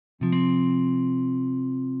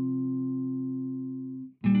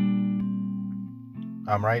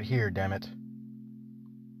I'm right here, damn it.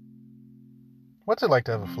 What's it like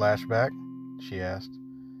to have a flashback? She asked,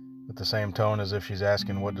 with the same tone as if she's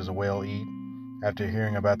asking what does a whale eat after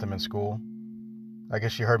hearing about them in school. I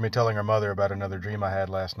guess she heard me telling her mother about another dream I had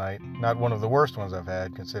last night, not one of the worst ones I've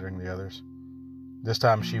had, considering the others. This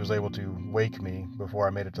time she was able to wake me before I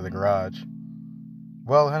made it to the garage.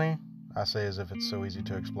 Well, honey, I say as if it's so easy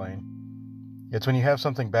to explain. It's when you have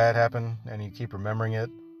something bad happen and you keep remembering it,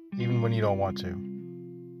 even when you don't want to.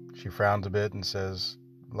 She frowns a bit and says,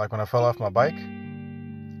 like when I fell off my bike?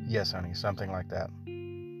 Yes, honey, something like that.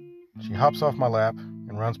 She hops off my lap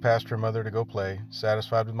and runs past her mother to go play,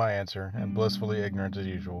 satisfied with my answer and blissfully ignorant as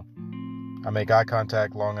usual. I make eye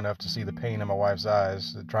contact long enough to see the pain in my wife's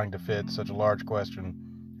eyes at trying to fit such a large question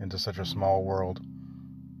into such a small world.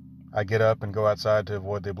 I get up and go outside to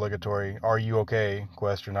avoid the obligatory, "Are you okay?"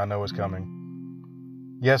 question I know is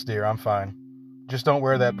coming. Yes, dear, I'm fine. Just don't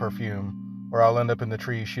wear that perfume, or I'll end up in the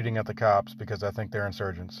tree shooting at the cops because I think they're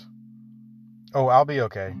insurgents. Oh, I'll be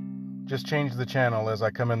okay. Just change the channel as I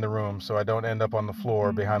come in the room so I don't end up on the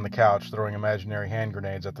floor behind the couch throwing imaginary hand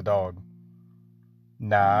grenades at the dog.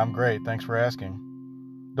 Nah, I'm great, thanks for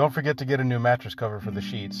asking. Don't forget to get a new mattress cover for the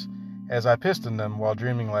sheets, as I pissed in them while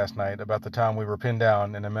dreaming last night about the time we were pinned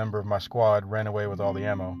down and a member of my squad ran away with all the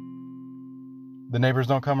ammo. The neighbors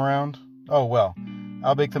don't come around? Oh, well,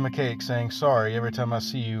 I'll bake them a cake saying sorry every time I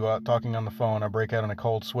see you talking on the phone. I break out in a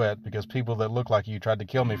cold sweat because people that look like you tried to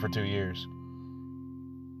kill me for 2 years.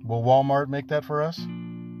 Will Walmart make that for us?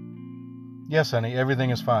 Yes, honey, everything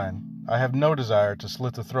is fine. I have no desire to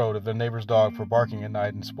slit the throat of the neighbor's dog for barking at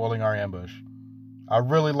night and spoiling our ambush. I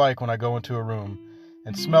really like when I go into a room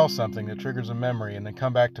and smell something that triggers a memory and then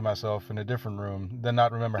come back to myself in a different room, then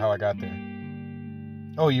not remember how I got there.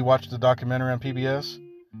 Oh, you watched the documentary on PBS?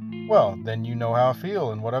 Well, then you know how I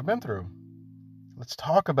feel and what I've been through. Let's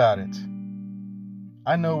talk about it.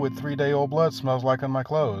 I know what 3-day-old blood smells like on my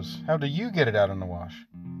clothes. How do you get it out in the wash?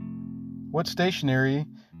 What stationery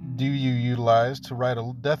do you utilize to write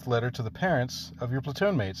a death letter to the parents of your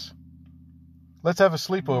platoon mates? Let's have a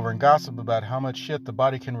sleepover and gossip about how much shit the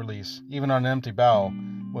body can release, even on an empty bowel,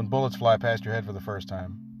 when bullets fly past your head for the first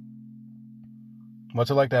time. What's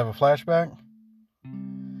it like to have a flashback?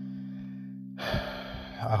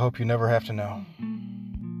 I hope you never have to know.